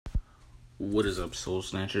What is up, Soul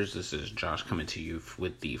Snatchers? This is Josh coming to you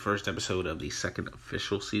with the first episode of the second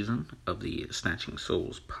official season of the Snatching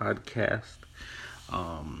Souls podcast.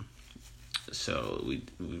 So we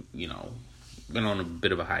been on a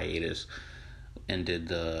bit of a hiatus. Ended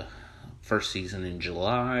the first season in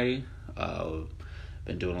July.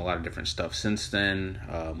 Been doing a lot of different stuff since then.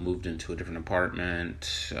 Moved into a different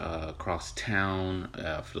apartment across town.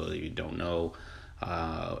 For those of you who don't know,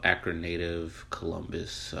 Akron native,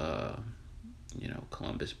 Columbus.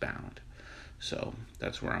 Columbus bound. So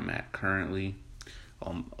that's where I'm at currently.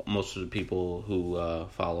 Most of the people who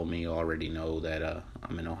follow me already know that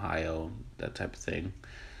I'm in Ohio, that type of thing.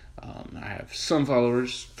 I have some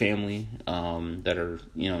followers, family, that are,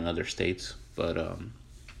 in other states, but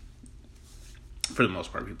for the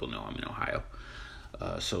most part, people know I'm in Ohio.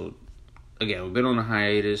 So again, we've been on a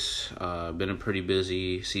hiatus. Been a pretty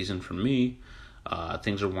busy season for me.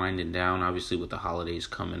 Things are winding down, obviously, with the holidays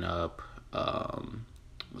coming up.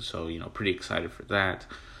 So pretty excited for that.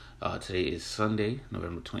 Today is Sunday,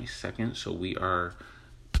 November 22nd, so we are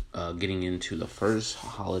getting into the first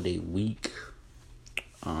holiday week.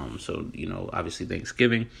 So obviously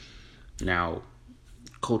Thanksgiving. Now,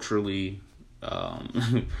 culturally,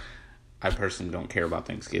 I personally don't care about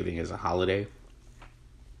Thanksgiving as a holiday.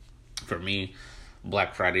 For me,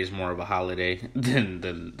 Black Friday is more of a holiday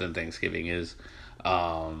than Thanksgiving is.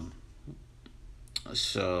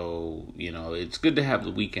 So, it's good to have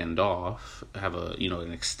the weekend off, have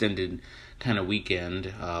an extended kind of weekend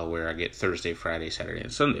where I get Thursday, Friday, Saturday,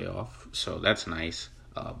 and Sunday off. So that's nice.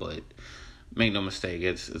 But make no mistake,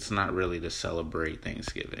 it's not really to celebrate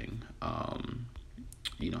Thanksgiving.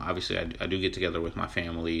 Obviously I do get together with my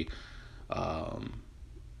family.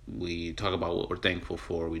 We talk about what we're thankful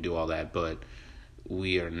for. We do all that, but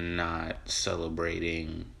we are not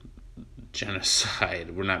celebrating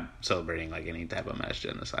genocide. We're not celebrating like any type of mass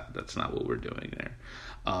genocide. That's not what we're doing there.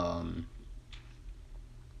 I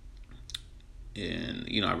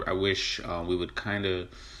wish we would kind of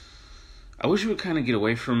get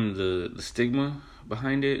away from the stigma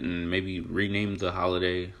behind it and maybe rename the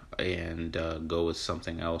holiday and go with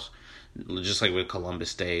something else. Just like with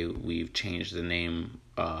Columbus Day, we've changed the name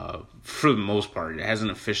for the most part. It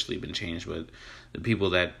hasn't officially been changed, but the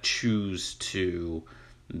people that choose to,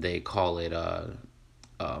 they call it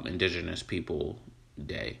Indigenous People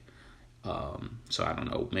Day. So I don't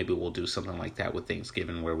know. Maybe we'll do something like that with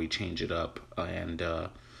Thanksgiving, where we change it up and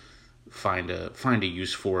find a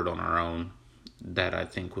use for it on our own. That I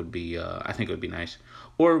think would be nice.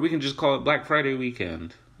 Or we can just call it Black Friday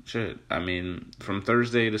weekend. Shit, I mean, from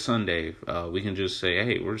Thursday to Sunday, we can just say,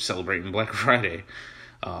 hey, we're celebrating Black Friday.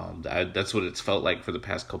 That's what it's felt like for the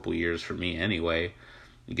past couple years for me anyway.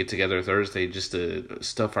 We get together Thursday just to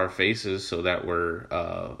stuff our faces so that we're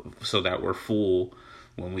full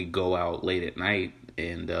when we go out late at night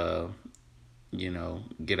and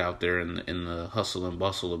get out there in the hustle and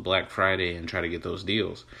bustle of Black Friday and try to get those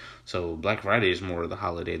deals. So Black Friday is more of the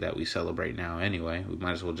holiday that we celebrate now anyway. We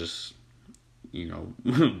might as well just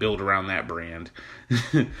build around that brand.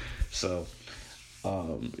 So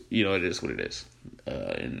it is what it is.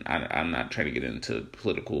 And I'm not trying to get into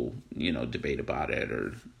political, debate about it,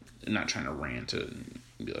 or not trying to rant and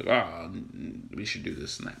be like, we should do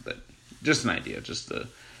this and that. But just an idea, just a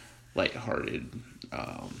lighthearted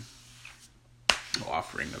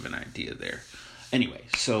offering of an idea there. Anyway,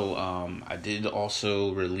 so I did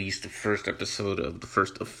also release the first episode of the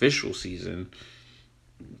first official season.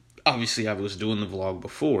 Obviously, I was doing the vlog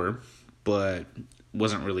before, but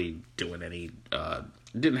wasn't really doing any,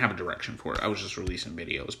 didn't have a direction for it. I was just releasing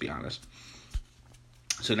videos, be honest.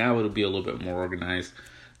 So now it'll be a little bit more organized.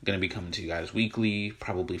 I'm going to be coming to you guys weekly,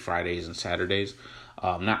 probably Fridays and Saturdays.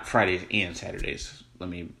 Not Fridays and Saturdays.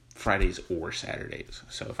 Fridays or Saturdays.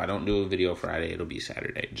 So if I don't do a video Friday, it'll be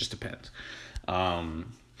Saturday. It just depends.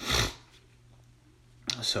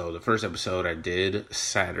 So the first episode I did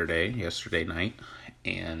yesterday night,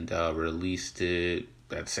 and released it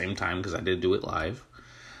at the same time because I did do it live.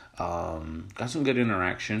 Got some good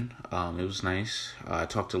interaction. It was nice. I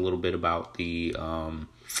talked a little bit about the,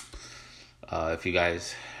 if you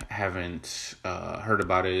guys haven't heard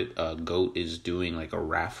about it, GOAT is doing like a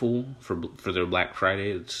raffle for their Black Friday.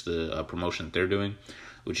 It's the promotion that they're doing.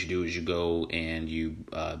 What you do is you go and you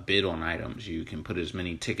bid on items. You can put as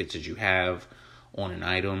many tickets as you have on an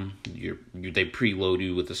item. They preload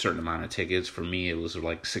you with a certain amount of tickets. For me, it was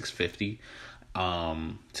like 650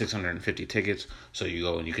 tickets. So you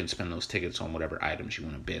go and you can spend those tickets on whatever items you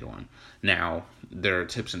want to bid on. Now, there are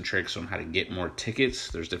tips and tricks on how to get more tickets.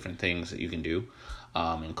 There's different things that you can do,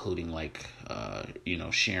 including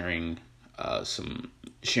sharing some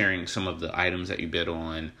sharing some of the items that you bid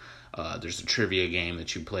on. There's a trivia game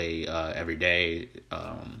that you play every day.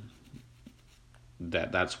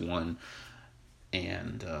 That's one,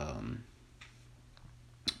 and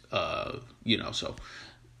so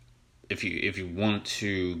if you want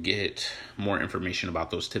to get more information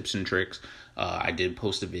about those tips and tricks, I did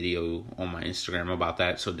post a video on my Instagram about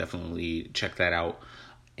that, so definitely check that out.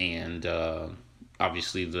 And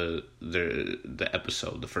obviously the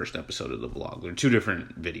episode, the first episode of the vlog, there are two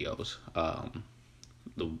different videos.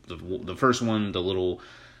 The first one, the little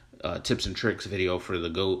tips and tricks video for the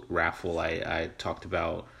GOAT raffle, I talked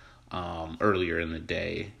about earlier in the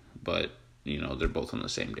day, but they're both on the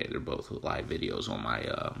same day. They're both live videos on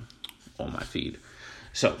my feed.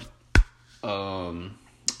 So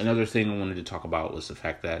another thing I wanted to talk about was the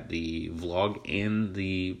fact that the vlog and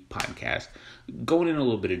the podcast going in a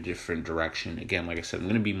little bit of different direction. Again, like I said, I'm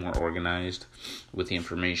going to be more organized with the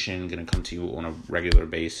information, going to come to you on a regular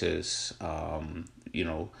basis.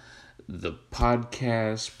 The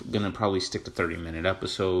podcast, going to probably stick to 30-minute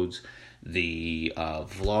episodes. The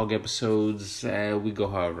vlog episodes, we go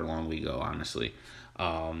however long we go, honestly.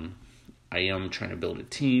 I am trying to build a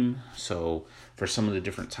team, so for some of the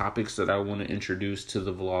different topics that I want to introduce to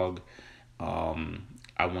the vlog,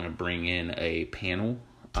 I want to bring in a panel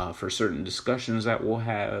for certain discussions that we'll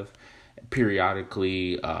have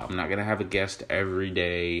periodically. I'm not going to have a guest every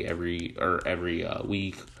day, every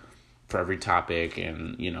week for every topic,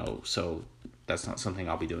 and so that's not something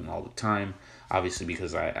I'll be doing all the time, obviously,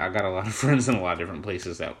 because I got a lot of friends in a lot of different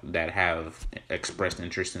places that have expressed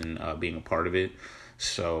interest in being a part of it.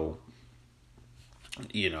 So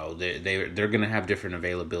they're going to have different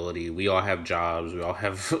availability. We all have jobs. We all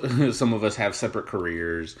have some of us have separate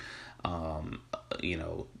careers.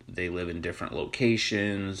 They live in different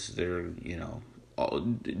locations. They're all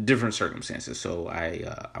different circumstances. So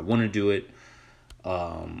I want to do it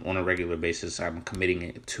on a regular basis. I'm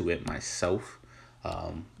committing to it myself.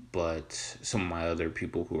 But some of my other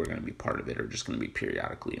people who are going to be part of it are just going to be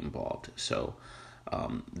periodically involved. So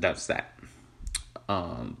that's that.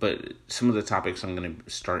 But some of the topics I'm going to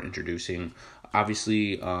start introducing,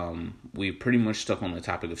 obviously, we pretty much stuck on the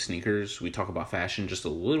topic of sneakers. We talk about fashion just a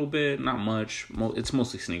little bit, not much. It's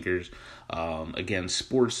mostly sneakers. Again,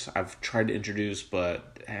 sports I've tried to introduce, but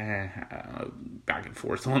back and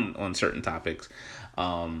forth on certain topics.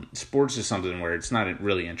 Sports is something where it's not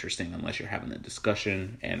really interesting unless you're having a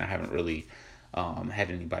discussion, and I haven't really had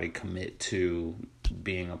anybody commit to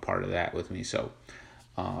being a part of that with me. So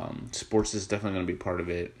sports is definitely going to be part of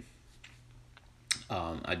it.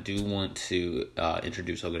 I do want to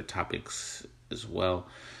introduce other topics as well.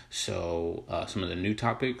 So some of the new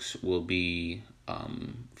topics will be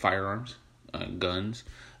firearms, guns.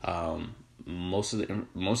 Most of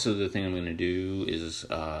the thing I'm going to do is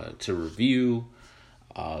to review,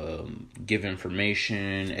 give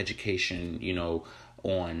information, education,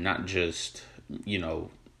 on not just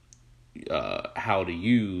how to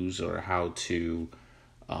use or how to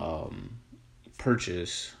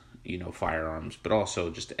purchase firearms, but also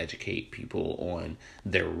just to educate people on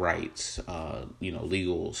their rights,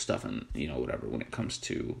 legal stuff, and whatever when it comes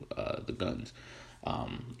to the guns.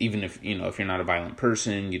 Even if if you're not a violent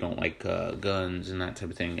person, you don't like guns and that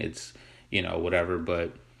type of thing, it's whatever,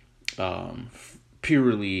 but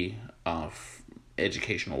purely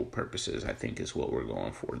educational purposes, I think, is what we're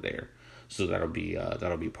going for there. So that'll be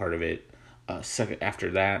part of it. Second,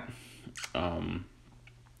 after that,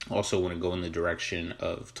 also want to go in the direction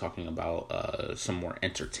of talking about some more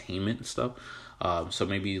entertainment stuff. So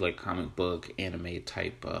maybe like comic book, anime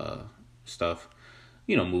type stuff,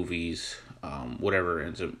 movies, whatever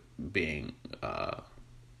ends up being,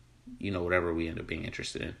 whatever we end up being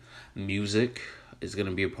interested in. Music is going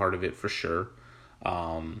to be a part of it for sure.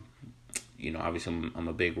 Obviously I'm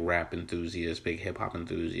a big rap enthusiast, big hip hop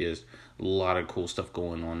enthusiast. A lot of cool stuff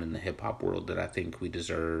going on in the hip hop world that I think we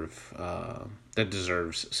deserve, that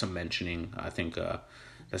deserves some mentioning. I think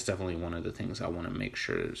that's definitely one of the things I want to make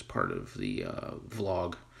sure is part of the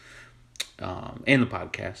vlog and the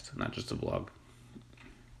podcast, not just the vlog.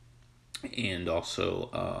 And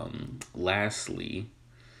also, lastly,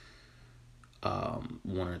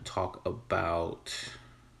 want to talk about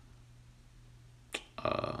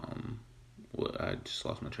I just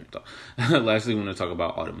lost my train of thought. Lastly, I want to talk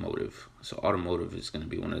about automotive. So automotive is going to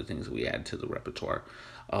be one of the things that we add to the repertoire.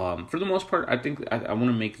 For the most part, I think I want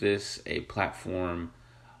to make this a platform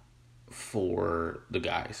for the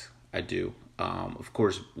guys. I do. Of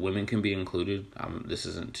course, women can be included. This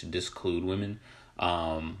isn't to disclude women,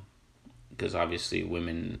 because obviously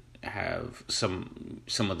women have some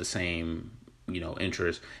of the same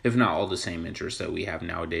interests, if not all the same interests that we have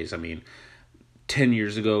nowadays. I mean, 10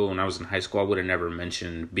 years ago when I was in high school, I would have never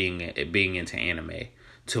mentioned being into anime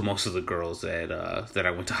to most of the girls that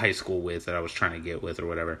I went to high school with, that I was trying to get with or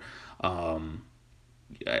whatever.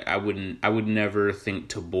 I would never think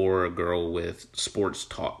to bore a girl with sports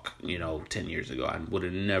talk, 10 years ago. I would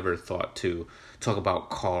have never thought to talk about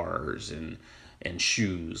cars and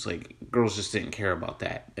shoes. Like, girls just didn't care about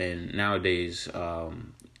that. And nowadays,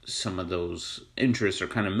 some of those interests are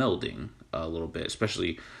kind of melding a little bit,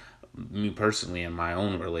 especially me personally in my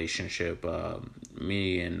own relationship.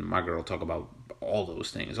 Me and my girl talk about all those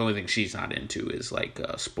things. The only thing she's not into is like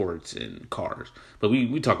sports and cars. But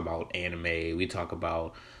we talk about anime. We talk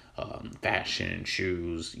about fashion,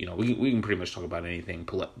 shoes. We can pretty much talk about anything.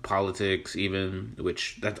 Politics, even,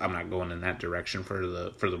 which I'm not going in that direction for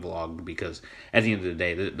the vlog, because at the end of the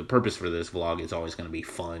day, the purpose for this vlog is always going to be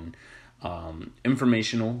fun,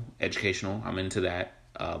 informational, educational. I'm into that.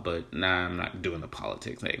 But I'm not doing the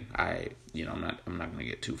politics thing. I'm not going to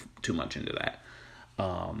get too much into that.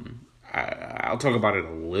 I'll talk about it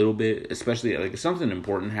a little bit, especially like if something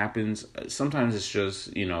important happens. Sometimes it's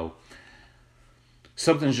just,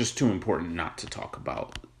 something's just too important not to talk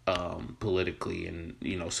about, politically and,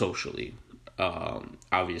 socially.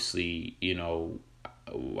 Obviously,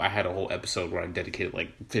 I had a whole episode where I dedicated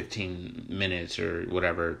like 15 minutes or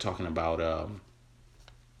whatever talking about,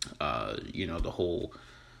 the whole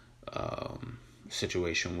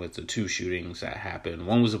situation with the 2 shootings that happened.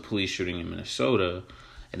 One was a police shooting in Minnesota,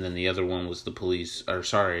 and then the other one was the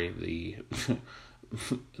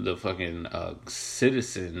the fucking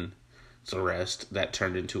citizen's arrest that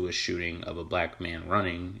turned into a shooting of a black man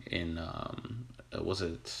running in, was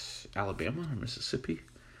it Alabama or Mississippi?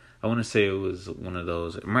 I want to say it was one of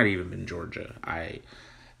those. It might have even been Georgia.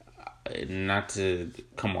 Not to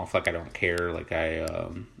come off like I don't care, like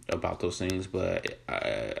about those things, but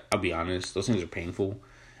I'll be honest, those things are painful.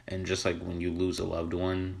 And just like when you lose a loved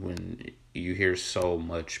one, when you hear so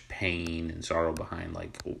much pain and sorrow behind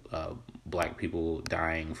like black people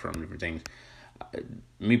dying from different things,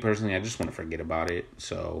 me personally, I just want to forget about it.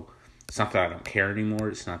 So it's not that I don't care anymore.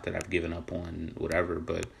 It's not that I've given up on whatever,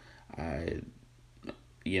 but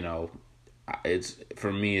it's,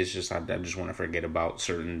 for me, it's just I just want to forget about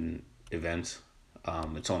certain events.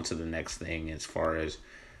 It's on to the next thing, as far as,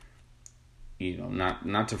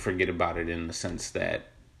 not to forget about it in the sense that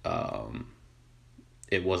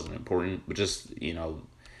it wasn't important, but just, we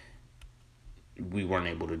weren't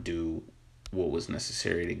able to do what was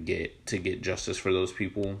necessary to get justice for those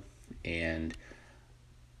people. And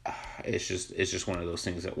it's just one of those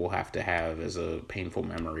things that we'll have to have as a painful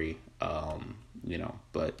memory.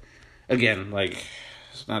 But again, like,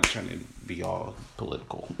 it's not trying to be all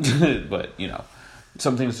political, but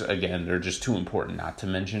some things, again, they're just too important not to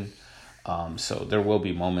mention. So there will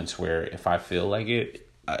be moments where, if I feel like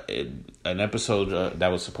an episode that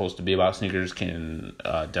was supposed to be about sneakers can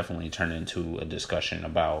definitely turn into a discussion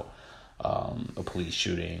about a police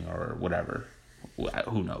shooting or whatever.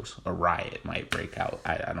 Who knows? A riot might break out.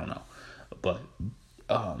 I don't know. But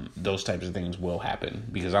those types of things will happen,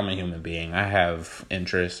 because I'm a human being. I have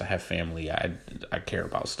interests. I have family. I care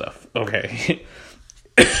about stuff. Okay.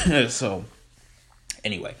 So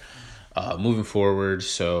anyway, moving forward.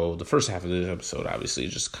 So the first half of this episode, obviously,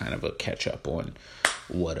 is just kind of a catch up on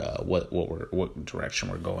what direction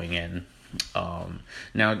we're going in.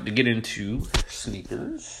 Now to get into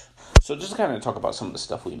sneakers. So just kind of talk about some of the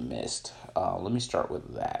stuff we missed. Let me start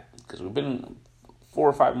with that, because we've been 4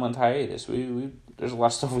 or 5 month hiatus. There's a lot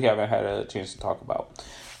of stuff we haven't had a chance to talk about.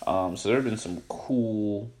 So there have been some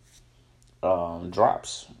cool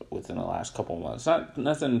drops within the last couple of months.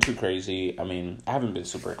 Nothing too crazy. I mean, I haven't been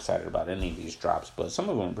super excited about any of these drops, but some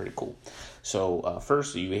of them are pretty cool. So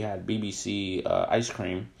first, we had BBC Ice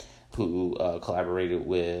Cream, who collaborated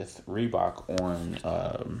with Reebok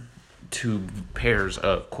on 2 pairs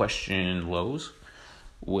of Question Lows,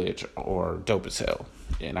 which are dope as hell.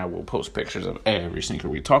 And I will post pictures of every sneaker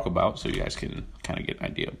we talk about, so you guys can kind of get an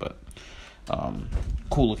idea. But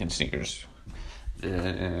cool looking sneakers.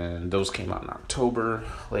 And those came out in October,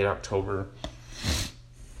 late October.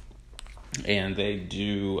 And they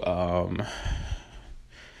do,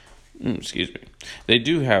 they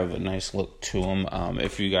do have a nice look to them.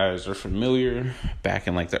 If you guys are familiar, back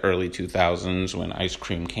in like the early 2000s, when Ice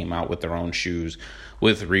Cream came out with their own shoes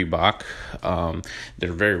with Reebok,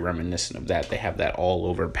 they're very reminiscent of that. They have that all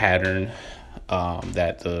over pattern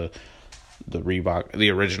that the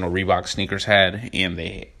original Reebok sneakers had, and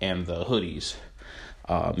the hoodies.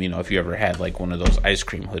 If you ever had like one of those Ice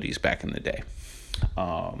Cream hoodies back in the day.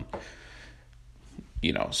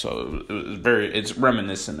 So it's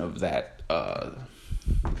reminiscent of that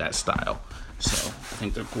style. So I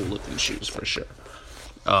think they're cool looking shoes for sure.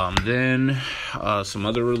 Then some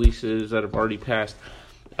other releases that have already passed.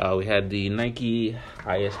 We had the Nike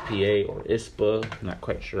ISPA or ISPA. I'm not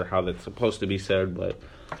quite sure how that's supposed to be said, but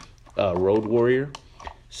Road Warrior.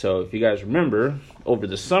 So if you guys remember, over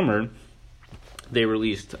the summer, they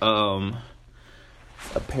released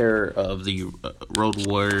a pair of the Road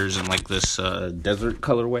Warriors in like this desert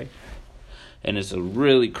colorway. And it's a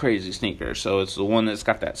really crazy sneaker. So it's the one that's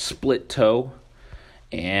got that split toe.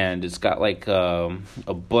 And it's got like a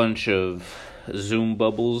bunch of zoom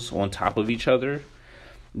bubbles on top of each other.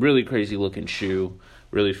 Really crazy looking shoe.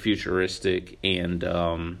 Really futuristic. And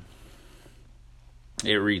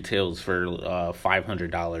it retails for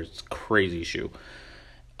 $500. It's a crazy shoe.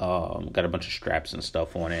 Got a bunch of straps and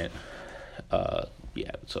stuff on it.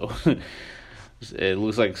 Yeah, so it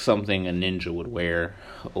looks like something a ninja would wear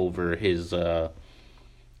over his, like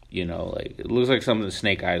it looks like something the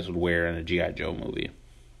Snake Eyes would wear in a G.I. Joe movie,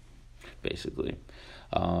 basically.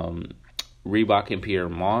 Reebok and Pierre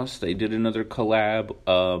Moss, they did another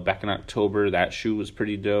collab back in October. That shoe was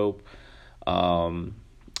pretty dope.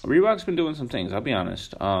 Reebok's been doing some things, I'll be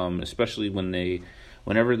honest, especially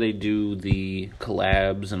whenever they do the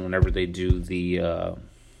collabs and whenever they do the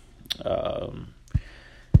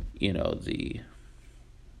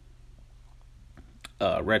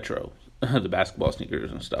retro, the basketball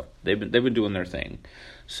sneakers and stuff. They've been doing their thing.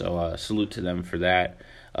 So salute to them for that.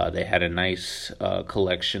 They had a nice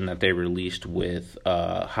collection that they released with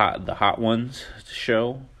the Hot Ones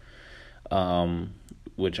show,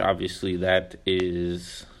 which obviously that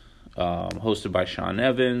is hosted by Sean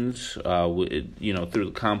Evans. Through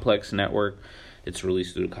the Complex Network. It's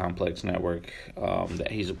released through the Complex Network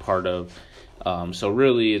that he's a part of. So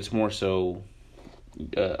really, it's more so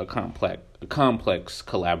a complex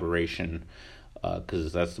collaboration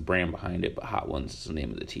because that's the brand behind it. But Hot Ones is the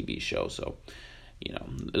name of the TV show. So,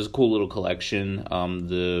 it's a cool little collection.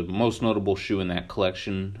 The most notable shoe in that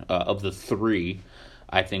collection of the three,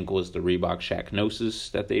 I think, was the Reebok Shaq Gnosis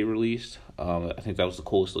that they released. I think that was the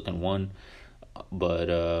coolest looking one. But,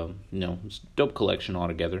 it's a dope collection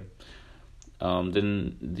altogether.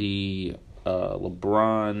 Then the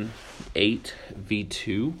LeBron 8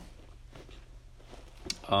 V2.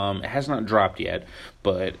 It has not dropped yet,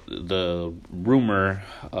 but the rumor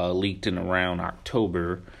leaked in around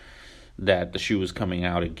October that the shoe was coming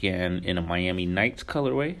out again in a Miami Nights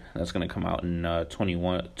colorway. That's going to come out in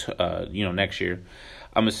 21, next year.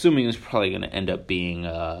 I'm assuming it's probably going to end up being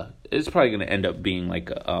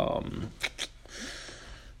like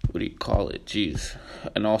what do you call it? Jeez,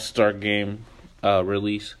 an All-Star Game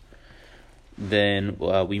release. Then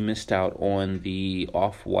we missed out on the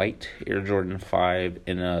Off-White Air Jordan 5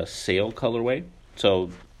 in a sail colorway.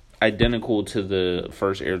 So identical to the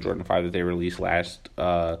first Air Jordan 5 that they released last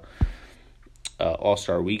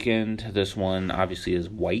All-Star Weekend. This one obviously is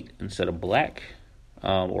white instead of black,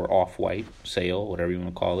 or Off-White, sail, whatever you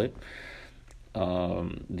want to call it.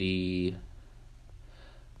 The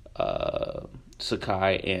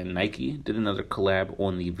Sacai and Nike did another collab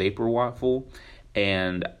on the Vapor Waffle,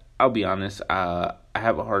 and I'll be honest, I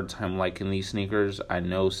have a hard time liking these sneakers. I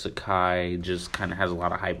know Sacai just kind of has a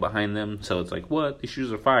lot of hype behind them, so it's like, what? These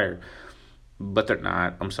shoes are fire. But they're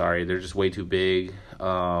not. I'm sorry. They're just way too big.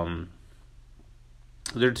 They're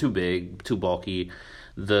too big, too bulky.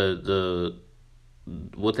 What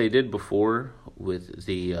they did before with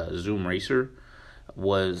the Zoom Racer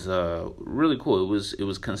was really cool. It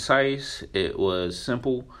was concise. It was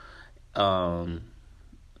simple.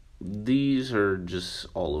 These are just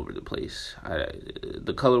all over the place.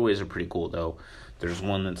 The colorways are pretty cool, though. There's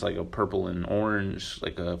one that's like a purple and orange,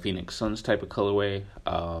 like a Phoenix Suns type of colorway.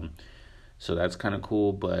 So that's kind of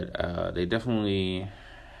cool, but they definitely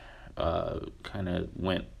kind of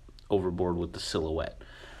went overboard with the silhouette.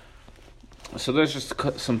 So there's just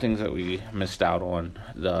some things that we missed out on.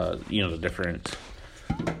 The different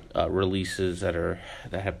releases that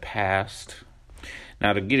have passed.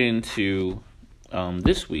 Now to get into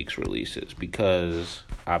this week's releases, because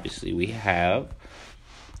obviously we have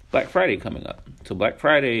Black Friday coming up. So Black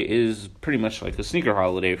Friday is pretty much like a sneaker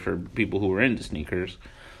holiday for people who are into sneakers.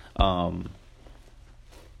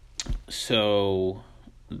 So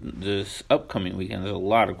this upcoming weekend, there's a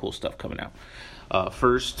lot of cool stuff coming out.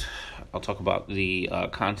 First, I'll talk about the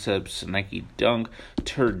Concepts Nike Dunk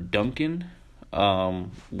Turduncan,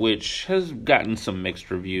 which has gotten some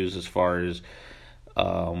mixed reviews as far as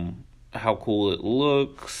how cool it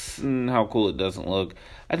looks and how cool it doesn't look.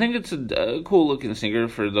 I think it's a cool looking sneaker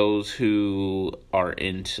for those who are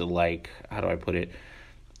into, like, how do I put it?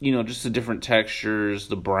 Just the different textures,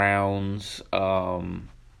 the browns.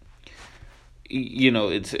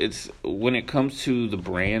 it's when it comes to the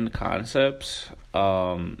brand concepts,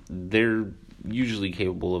 they're usually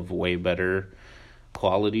capable of way better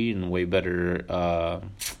quality and way better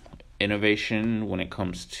innovation when it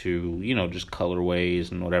comes to just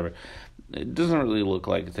colorways and whatever. It doesn't really look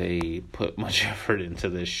like they put much effort into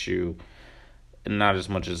this shoe, not as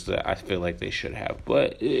much as I feel like they should have,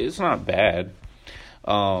 but it's not bad.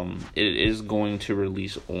 It is going to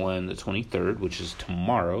release on the 23rd, which is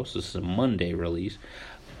tomorrow, so this is a Monday release.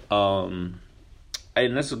 And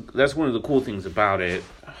that's one of the cool things about it.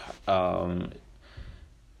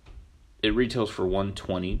 It retails for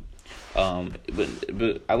 $120.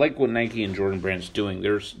 But I like what Nike and Jordan Brand's doing.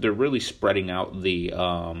 They're really spreading out the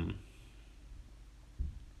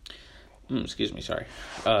excuse me, sorry.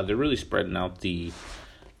 They're really spreading out the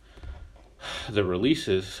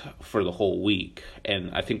releases for the whole week,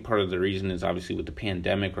 and I think part of the reason is obviously with the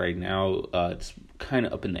pandemic right now, it's kind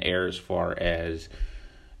of up in the air as far as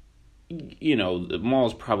the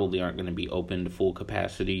malls probably aren't going to be open to full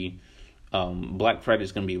capacity. Black Friday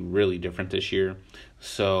is going to be really different this year,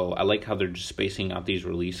 so I like how they're just spacing out these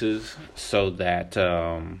releases so that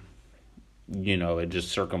it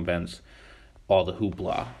just circumvents all the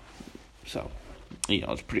hoopla. So,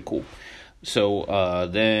 it's pretty cool. So,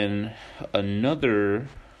 then another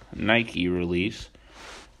Nike release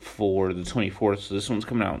for the 24th. So, this one's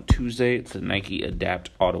coming out on Tuesday. It's a Nike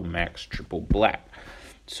Adapt Auto Max Triple Black.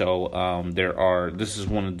 So, this is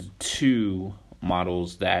one of the two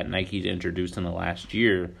models that Nike's introduced in the last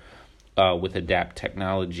year with Adapt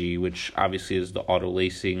technology, which obviously is the auto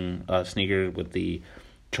lacing sneaker with the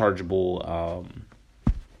chargeable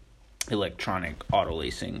electronic auto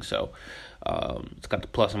lacing. So it's got the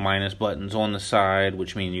plus and minus buttons on the side,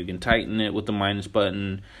 which means you can tighten it with the minus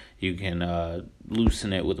button, you can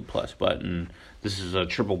loosen it with the plus button. This is a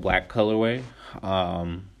triple black colorway.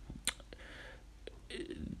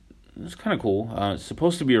 It's kind of cool. It's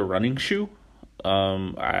supposed to be a running shoe.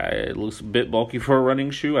 It looks a bit bulky for a running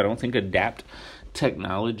shoe. I don't think Adapt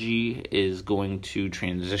technology is going to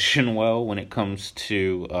transition well when it comes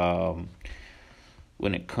to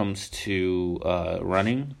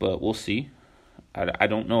running, but we'll see. I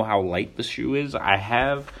don't know how light the shoe is. I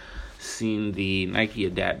have seen the Nike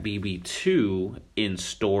Adapt BB2 in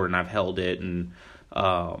store, and I've held it, and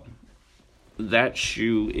that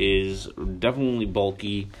shoe is definitely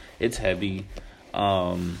bulky. It's heavy,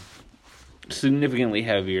 significantly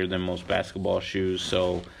heavier than most basketball shoes,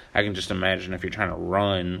 so I can just imagine if you're trying to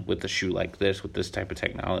run with a shoe like this, with this type of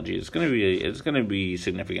technology, it's gonna be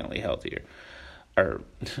significantly healthier.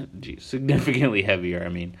 Significantly heavier, I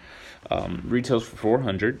mean. Retails for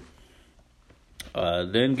 $400.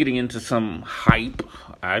 Then getting into some hype,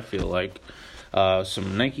 I feel like.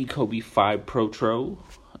 Some Nike Kobe 5 Protro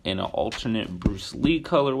in an alternate Bruce Lee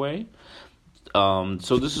colorway.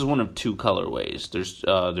 So this is one of two colorways.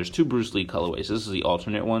 There's two Bruce Lee colorways. This is the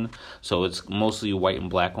alternate one. So it's mostly white and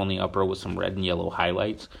black on the upper with some red and yellow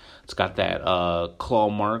highlights. It's got that claw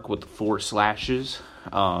mark with the 4 slashes.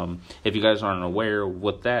 If you guys aren't aware of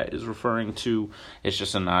what that is referring to, it's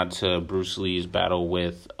just a nod to Bruce Lee's battle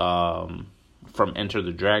with from Enter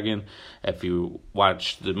the Dragon. If you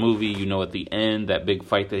watch the movie, at the end, that big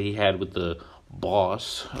fight that he had with the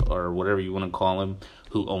boss, or whatever you want to call him,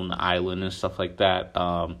 who owned the island and stuff like that.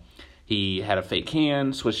 He had a fake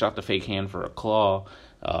hand, switched out the fake hand for a claw,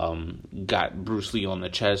 got Bruce Lee on the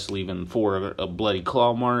chest, leaving 4 bloody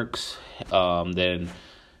claw marks. Then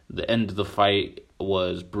the end of the fight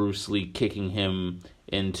was Bruce Lee kicking him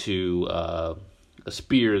into a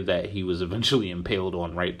spear that he was eventually impaled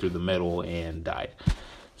on right through the middle and died.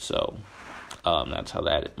 So that's how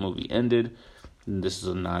that movie ended. This is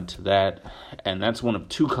a nod to that, and that's one of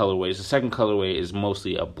two colorways. The second colorway is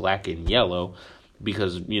mostly a black and yellow,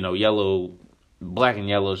 because black and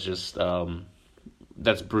yellow is just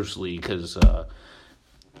that's Bruce Lee. Because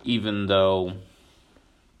even though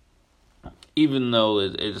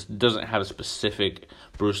it doesn't have a specific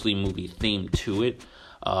Bruce Lee movie theme to it,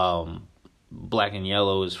 black and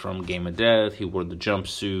yellow is from Game of Death. He wore the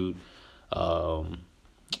jumpsuit.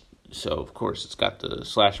 So of course it's got the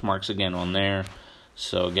slash marks again on there.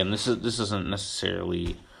 So again, this isn't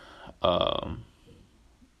necessarily,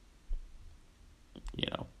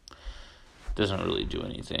 doesn't really do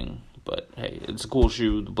anything. But hey, it's a cool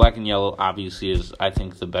shoe. The black and yellow obviously is, I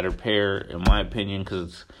think, the better pair in my opinion,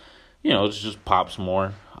 because it's just pops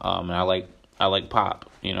more. And I like pop.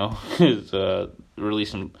 It's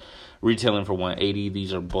retailing for $180.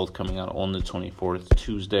 These are both coming out on the 24th,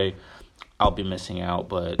 Tuesday. I'll be missing out,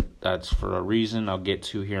 but that's for a reason I'll get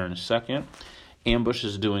to here in a second. Ambush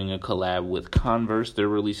is doing a collab with Converse. They're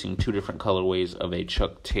releasing 2 different colorways of a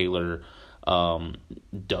Chuck Taylor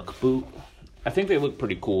duck boot. I think they look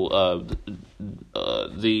pretty cool.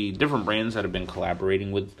 The different brands that have been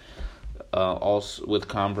collaborating with also with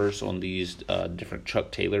Converse on these different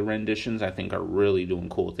Chuck Taylor renditions, I think are really doing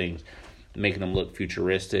cool things, making them look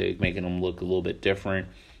futuristic, making them look a little bit different.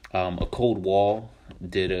 A Cold Wall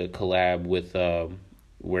did a collab with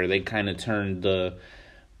where they kind of turned the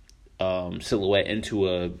silhouette into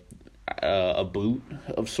a boot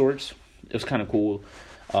of sorts. It was kind of cool.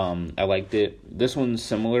 I liked it. This one's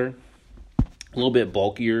similar, a little bit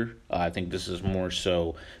bulkier. I think this is more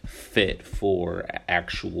so fit for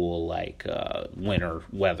actual winter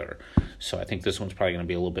weather. So I think this one's probably going to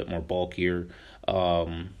be a little bit more bulkier.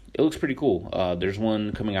 It looks pretty cool. There's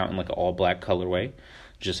one coming out in like an all black colorway.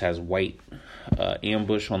 Just has white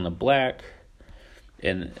ambush on the black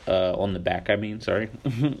and on the back. I mean, sorry.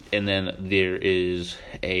 And then there is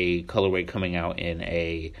a colorway coming out in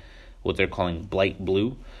a what they're calling blight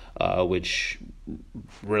blue, which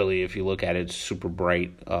really, if you look at it, it's super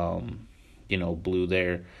bright, blue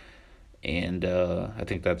there. And I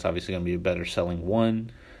think that's obviously going to be a better selling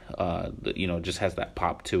one. Just has that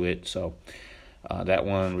pop to it. So that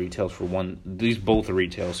one retails for these both are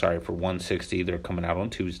retail, for $160. They're coming out on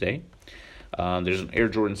Tuesday. There's an Air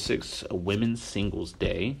Jordan 6 Women's Singles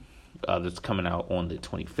Day that's coming out on the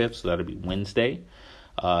 25th, so that'll be Wednesday.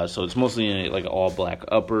 So it's mostly in like an all black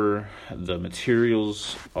upper. The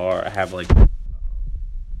materials have like flowery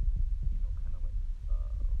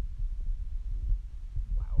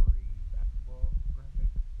basketball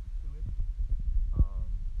graphic to it. The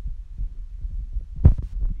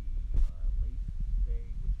lace stay,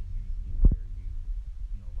 which is usually where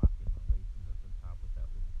you lock in the laces at the top with that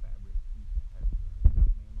little fabric piece that has the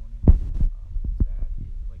Jumpman on it. That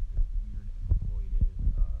is like this weird embroidered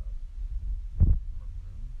maroon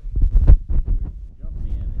thing.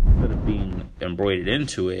 Jumpman, instead of being embroidered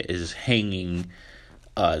into it, is hanging.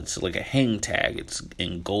 It's like a hang tag. It's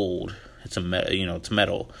in gold. It's it's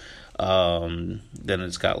metal. Then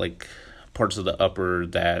it's got like parts of the upper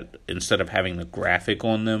that instead of having the graphic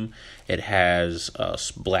on them, it has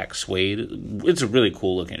black suede. It's a really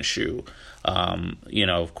cool looking shoe.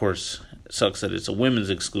 Of course, it sucks that it's a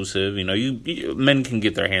women's exclusive. Men can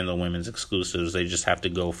get their hands on women's exclusives. They just have to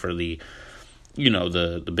go for the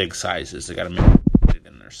the big sizes. They got to make it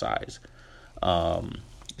in their size. So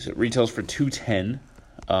it retails for $210,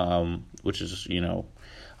 which is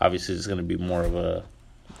obviously it's going to be more of a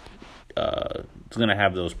it's going to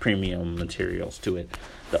have those premium materials to it.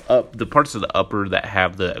 The parts of the upper that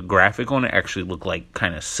have the graphic on it actually look like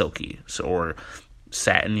kind of silky or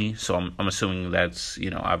satiny. So I'm assuming that's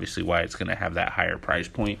obviously why it's going to have that higher price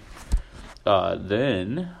point.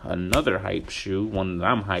 Then another hype shoe, one that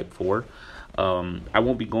I'm hyped for. I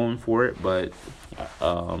won't be going for it, but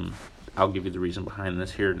I'll give you the reason behind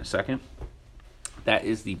this here in a second. That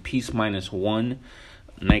is the Peace Minus One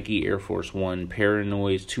Nike Air Force One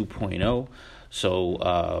Paranoise 2.0.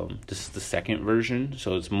 So this is the second version.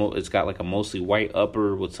 So it's got like a mostly white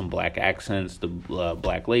upper with some black accents, the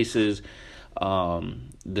black laces.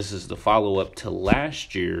 This is the follow-up to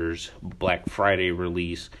last year's Black Friday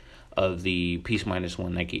release of the Peace Minus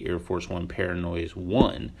One Nike Air Force One Paranoise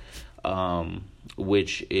 1.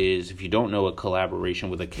 Which is, if you don't know, a collaboration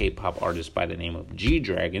with a K-pop artist by the name of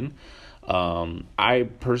G-Dragon. I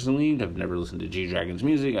personally have never listened to G-Dragon's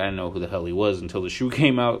music. I didn't know who the hell he was until the shoe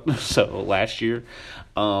came out, so last year.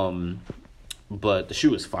 But the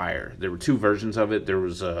shoe is fire. There were two versions of it. There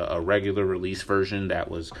was a regular release version that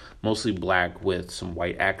was mostly black with some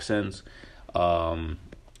white accents. And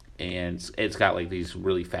it's got like these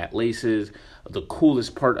really fat laces. The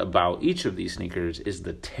coolest part about each of these sneakers is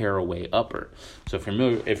the tearaway upper. So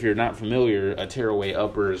if you're not familiar, a tearaway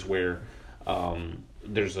upper is where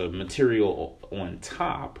there's a material on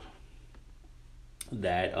top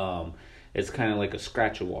that it's kind of like a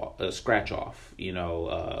scratch off. You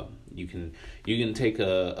can take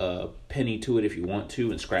a penny to it if you want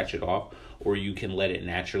to and scratch it off, or you can let it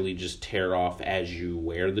naturally just tear off as you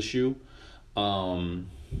wear the shoe.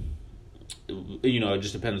 It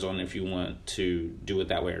just depends on if you want to do it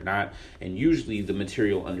that way or not. And usually the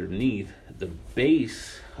material underneath, the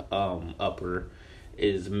base upper,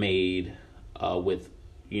 is made with,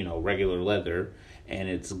 regular leather, and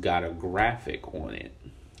it's got a graphic on it.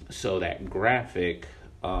 So that graphic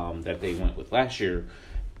that they went with last year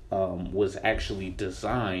was actually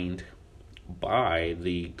designed by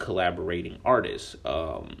the collaborating artist,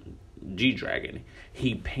 G-Dragon.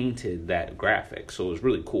 He painted that graphic, so it was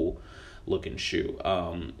really cool looking shoe.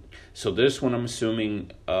 So this one, I'm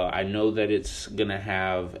assuming, I know that it's gonna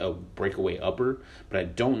have a breakaway upper, but I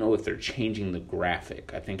don't know if they're changing the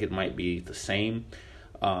graphic. I think it might be the same.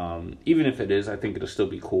 Even if it is, I think it'll still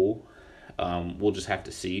be cool. We'll just have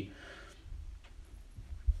to see.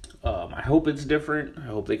 I hope it's different. I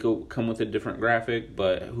hope they come with a different graphic,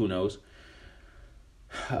 but who knows.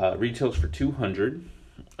 Retails for $200.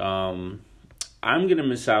 I'm gonna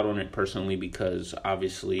miss out on it personally because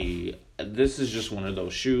obviously this is just one of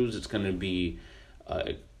those shoes. It's gonna be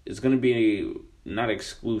not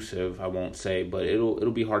exclusive, I won't say, but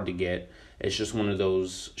it'll be hard to get. It's just one of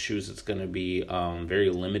those shoes that's gonna be very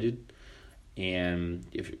limited, and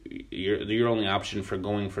if your only option for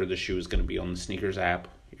going for the shoe is gonna be on the sneakers app,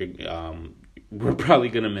 we're probably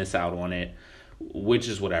gonna miss out on it, which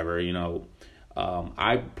is whatever,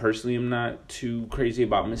 I personally am not too crazy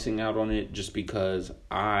about missing out on it just because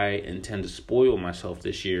I intend to spoil myself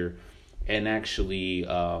this year and actually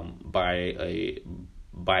buy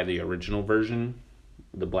the original version,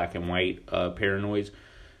 the black and white Paranoids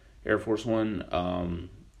Air Force One,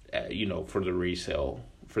 for the resale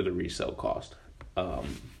cost.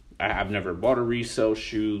 I've never bought a resale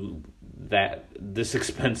shoe this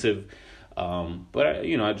expensive. But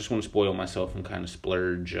I just want to spoil myself and kind of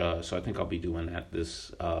splurge. So I think I'll be doing that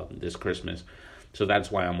this Christmas. So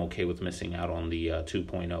that's why I'm okay with missing out on the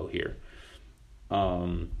 2.0 here.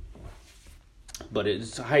 But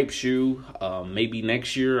it's a hype shoe. Maybe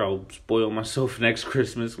next year I'll spoil myself next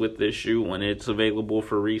Christmas with this shoe when it's available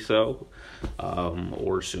for resale,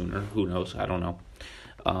 or sooner. Who knows? I don't know.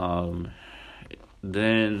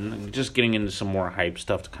 Then just getting into some more hype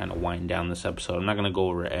stuff to kind of wind down this episode. I'm not going to go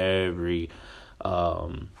over every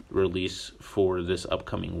release for this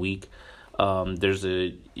upcoming week. There's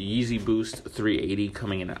a Yeezy Boost 380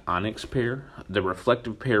 coming in an Onyx pair. The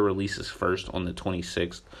reflective pair releases first on the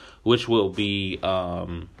 26th, which will be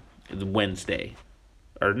Wednesday.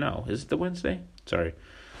 Or no, is it the Wednesday? Sorry.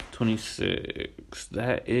 26th.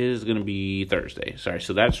 That is going to be Thursday. Sorry,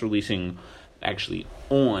 so that's releasing actually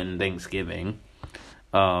on Thanksgiving.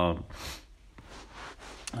 In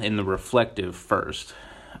the reflective first.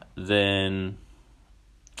 Then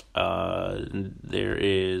there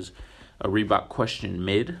is a Reebok Question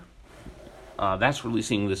Mid. That's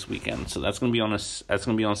releasing this weekend, so that's gonna be on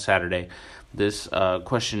Saturday. This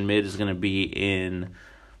Question Mid is gonna be in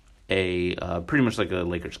a pretty much like a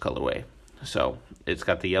Lakers colorway. So it's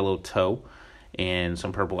got the yellow toe and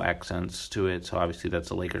some purple accents to it. So obviously that's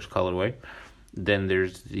a Lakers colorway. Then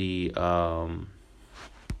there's the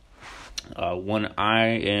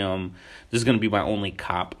this is going to be my only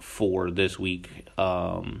cop for this week.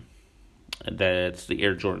 That's the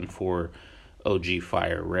Air Jordan 4 OG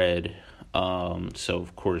Fire Red. So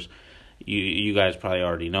of course, you guys probably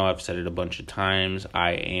already know, I've said it a bunch of times,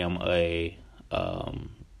 I am a,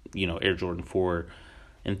 Air Jordan 4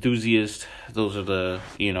 enthusiast. Those are the,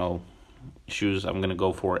 shoes I'm going to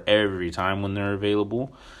go for every time when they're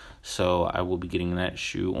available. So I will be getting that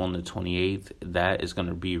shoe on the 28th. That is going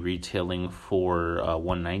to be retailing for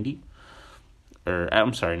 $190. Or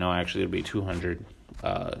I'm sorry, no, actually it'll be $200.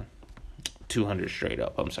 $200 straight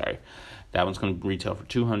up. I'm sorry. That one's going to retail for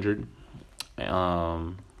 $200.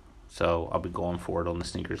 So I'll be going for it on the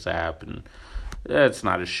sneakers app, and that's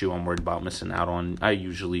not a shoe I'm worried about missing out on. I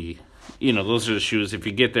usually, those are the shoes. If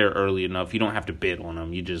you get there early enough, you don't have to bid on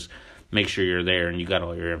them. You just make sure you're there and you got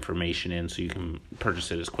all your information in so you can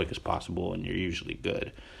purchase it as quick as possible, and you're usually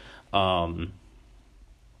good.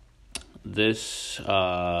 This,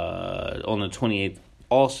 on the 28th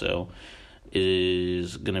also,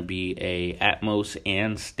 is going to be a Atmos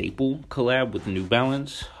and Staple collab with New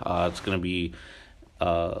Balance. It's going to be,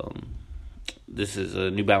 this is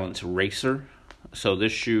a New Balance Racer. So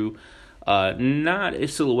this shoe, not a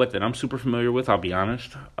silhouette that I'm super familiar with, I'll be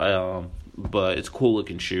honest. But it's a cool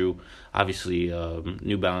looking shoe. Obviously,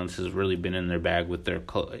 New Balance has really been in their bag with their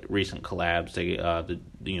recent collabs. They,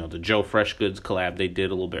 the Joe Freshgoods collab they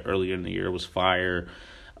did a little bit earlier in the year was fire.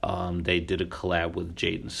 They did a collab with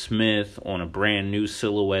Jaden Smith on a brand new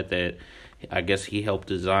silhouette that I guess he helped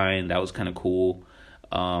design. That was kind of cool.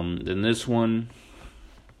 Then this one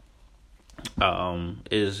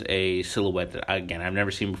is a silhouette that, again, I've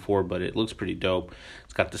never seen before, but it looks pretty dope.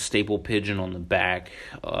 It's got the staple pigeon on the back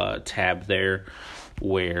tab there,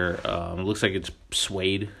 where it looks like it's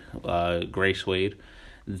suede, gray suede.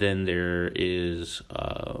 Then there is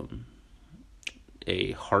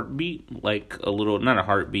a heartbeat, like a little, not a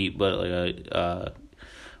heartbeat, but like a,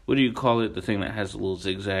 what do you call it? The thing that has the little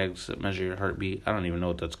zigzags that measure your heartbeat. I don't even know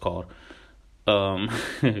what that's called.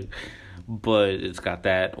 But it's got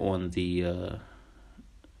that on the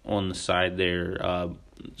side there.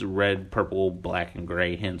 It's red, purple, black, and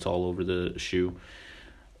gray hints all over the shoe.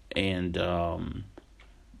 And the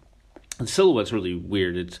silhouette's really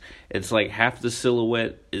weird. It's like half the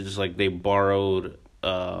silhouette is like they borrowed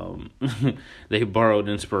they borrowed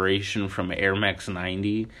inspiration from Air Max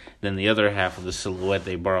 90. Then the other half of the silhouette,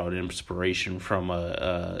 they borrowed inspiration from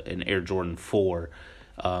an Air Jordan 4.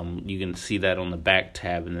 You can see that on the back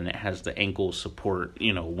tab, and then it has the ankle support,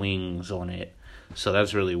 wings on it. So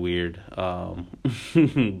that's really weird.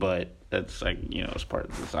 But that's it's part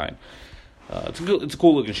of the design. It's a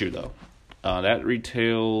cool looking shoe though. That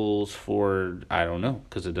retails for, I don't know,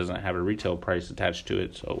 because it doesn't have a retail price attached to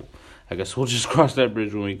it. So I guess we'll just cross that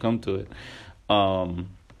bridge when we come to it. And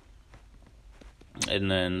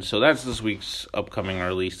then, so that's this week's upcoming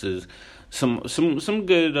releases. Some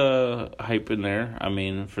good hype in there. I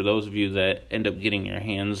mean, for those of you that end up getting your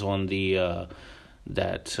hands on the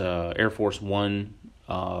that Air Force One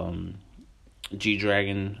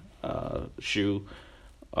G-Dragon shoe,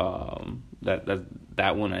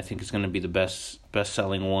 that one I think is going to be the best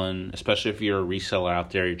selling one, especially if you're a reseller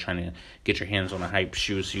out there. You're trying to get your hands on a hype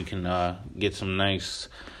shoe so you can get some nice,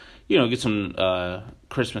 get some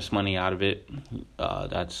Christmas money out of it.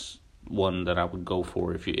 That's one that I would go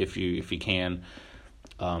for if you can.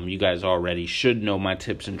 You guys already should know my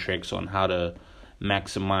tips and tricks on how to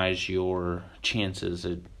maximize your chances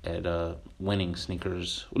at winning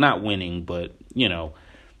sneakers. Well, not winning, but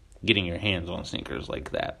getting your hands on sneakers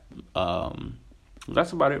like that.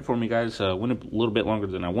 That's about it for me, guys. Went a little bit longer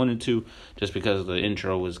than I wanted to, just because the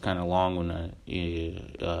intro was kind of long when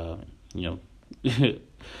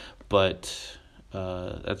but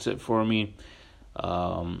that's it for me.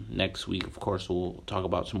 Next week, of course, we'll talk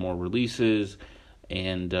about some more releases,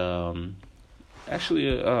 and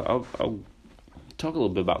actually, I'll talk a little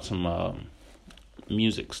bit about some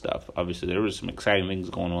music stuff. Obviously, there was some exciting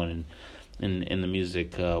things going on in the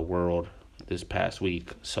music world this past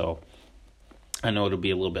week, so I know it'll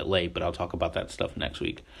be a little bit late, but I'll talk about that stuff next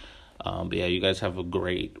week. But yeah, you guys have a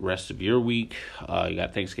great rest of your week. You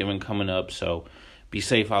got Thanksgiving coming up, so be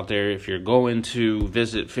safe out there. If you're going to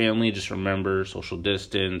visit family, just remember social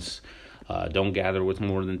distance. Don't gather with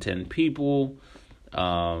more than 10 people.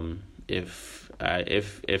 If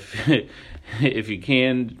if you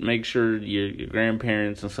can, make sure your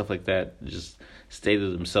grandparents and stuff like that just stay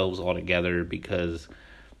to themselves altogether, because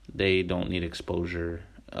they don't need exposure,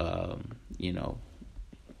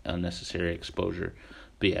 unnecessary exposure.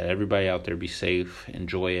 But yeah, everybody out there, be safe,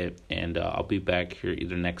 enjoy it, and I'll be back here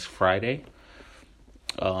either next Friday,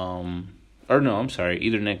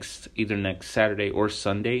 either next Saturday or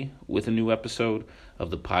Sunday with a new episode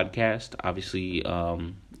of the podcast. Obviously,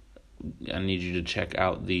 I need you to check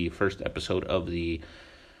out the first episode of the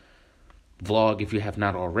vlog if you have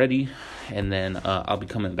not already, and then I'll be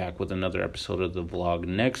coming back with another episode of the vlog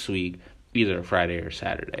next week, either Friday or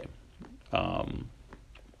Saturday.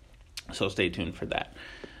 So stay tuned for that.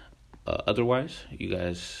 Otherwise, you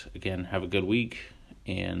guys again have a good week,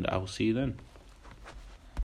 and I will see you then.